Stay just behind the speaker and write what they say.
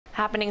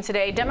Happening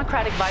today,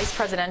 Democratic vice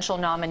presidential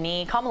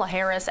nominee Kamala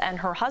Harris and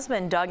her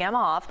husband Doug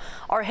Emhoff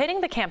are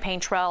hitting the campaign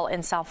trail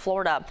in South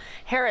Florida.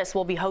 Harris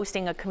will be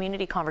hosting a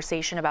community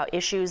conversation about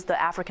issues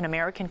the African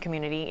American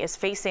community is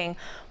facing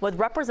with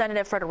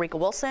Representative Frederica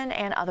Wilson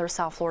and other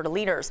South Florida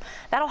leaders.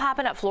 That'll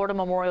happen at Florida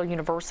Memorial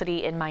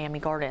University in Miami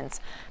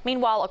Gardens.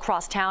 Meanwhile,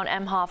 across town,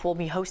 Emhoff will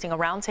be hosting a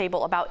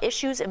roundtable about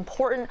issues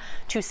important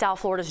to South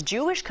Florida's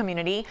Jewish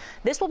community.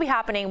 This will be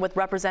happening with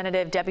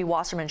Representative Debbie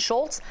Wasserman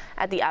Schultz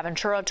at the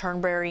Aventura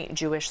Turnberry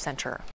Jewish Center.